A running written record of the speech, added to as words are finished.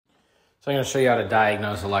So I'm going to show you how to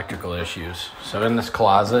diagnose electrical issues. So in this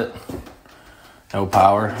closet, no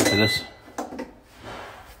power to this.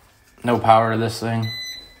 No power to this thing.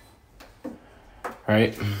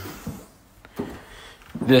 Right?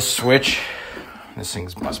 This switch, this thing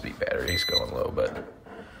must be batteries going low, but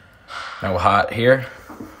no hot here.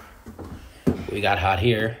 We got hot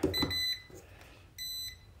here.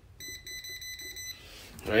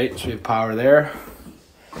 Right, so we have power there.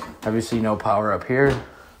 Obviously no power up here.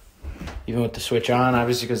 Even with the switch on,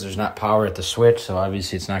 obviously, because there's not power at the switch, so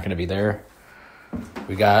obviously it's not going to be there.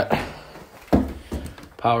 We got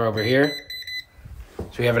power over here.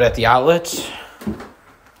 So we have it at the outlets.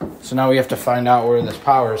 So now we have to find out where this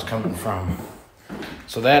power is coming from.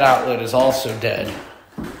 So that outlet is also dead.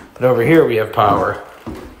 But over here we have power.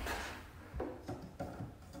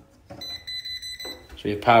 So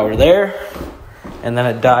we have power there, and then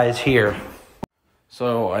it dies here.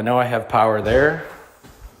 So I know I have power there.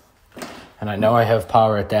 And I know I have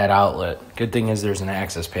power at that outlet. Good thing is there's an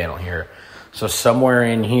access panel here. So somewhere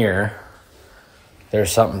in here,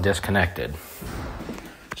 there's something disconnected.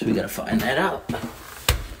 So we gotta find that out.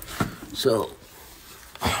 So,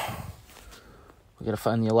 we gotta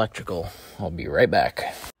find the electrical. I'll be right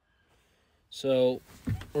back. So,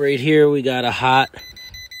 right here we got a hot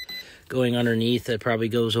going underneath that probably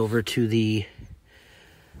goes over to the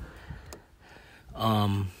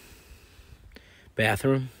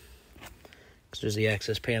bathroom. There's the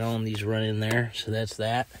access panel and these run in there, so that's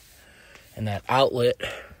that. And that outlet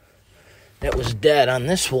that was dead on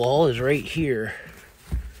this wall is right here.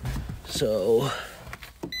 So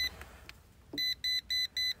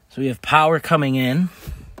we have power coming in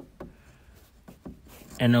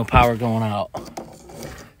and no power going out.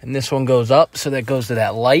 And this one goes up, so that goes to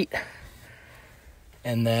that light.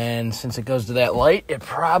 And then since it goes to that light, it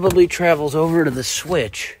probably travels over to the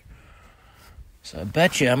switch. So I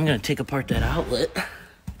bet you I'm going to take apart that outlet.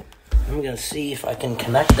 I'm going to see if I can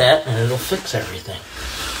connect that and it'll fix everything.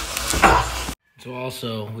 So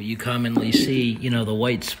also, what you commonly see, you know, the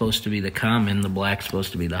white's supposed to be the common, the black's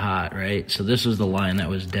supposed to be the hot, right? So this is the line that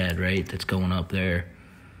was dead, right? That's going up there.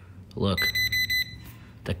 Look,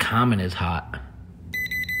 the common is hot.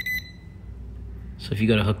 So if you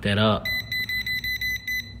go to hook that up,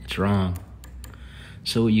 it's wrong.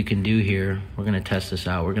 So what you can do here, we're going to test this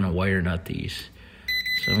out. We're going to wire nut these.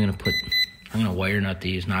 So I'm going to wire nut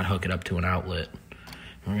these, not hook it up to an outlet.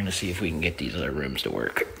 We're going to see if we can get these other rooms to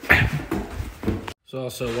work. So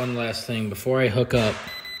also one last thing, before I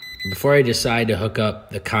decide to hook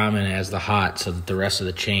up the common as the hot so that the rest of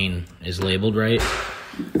the chain is labeled right,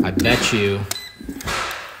 I bet you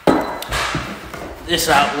this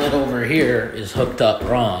outlet over here is hooked up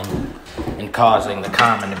wrong and causing the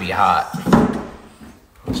common to be hot.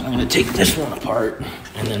 So I'm going to take this one apart,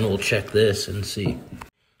 and then we'll check this and see.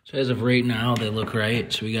 So as of right now, they look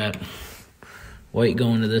right. So we got white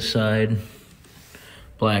going to this side,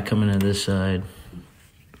 black coming to this side,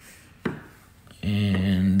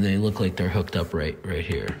 and they look like they're hooked up right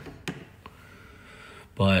here.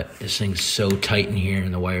 But this thing's so tight in here,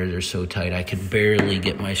 and the wires are so tight, I could barely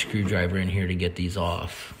get my screwdriver in here to get these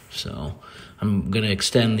off. So I'm going to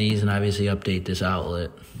extend these and obviously update this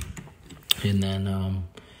outlet. And then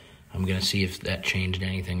I'm going to see if that changed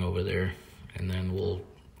anything over there. And then we'll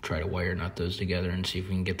try to wire nut those together and see if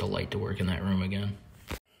we can get the light to work in that room again.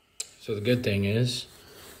 So the good thing is,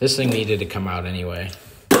 this thing needed to come out anyway.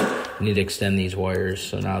 We need to extend these wires.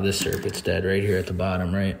 So now this circuit's dead right here at the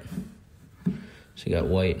bottom, right? So you got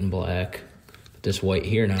white and black. But this white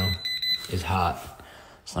here now is hot.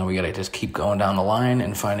 So now we got to just keep going down the line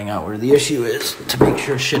and finding out where the issue is to make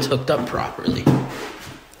sure shit's hooked up properly.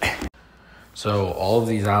 So all of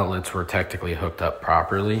these outlets were technically hooked up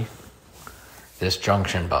properly. This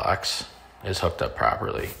junction box is hooked up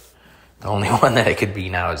properly. The only one that it could be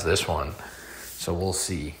now is this one. So we'll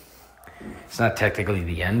see. It's not technically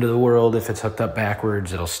the end of the world if it's hooked up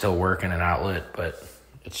backwards. It'll still work in an outlet, but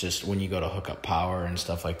it's just when you go to hook up power and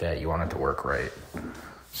stuff like that, you want it to work right.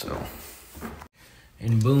 So,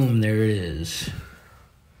 and boom, there it is.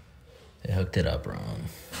 They hooked it up wrong.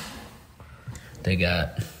 They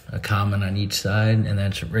got a common on each side, and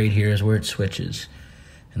that's right here is where it switches.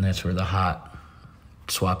 And that's where the hot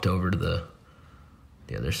swapped over to the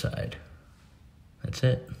other side. That's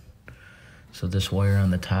it. So this wire on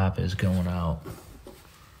the top is going out.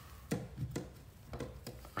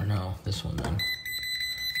 Or no, this one then.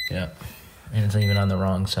 Yep. And it's even on the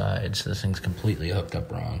wrong side, so this thing's completely hooked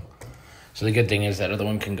up wrong. So the good thing is that other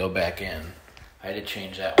one can go back in. I had to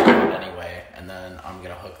change that one out anyway, and then I'm going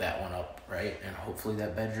to hook that one up, right? And hopefully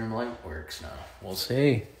that bedroom light works now. We'll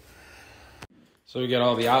see. So we got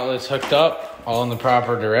all the outlets hooked up, all in the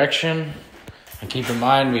proper direction. And keep in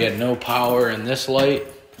mind, we had no power in this light,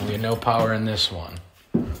 and we had no power in this one.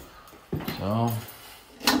 So,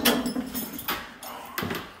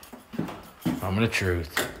 moment of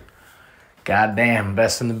truth. Goddamn,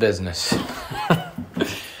 best in the business.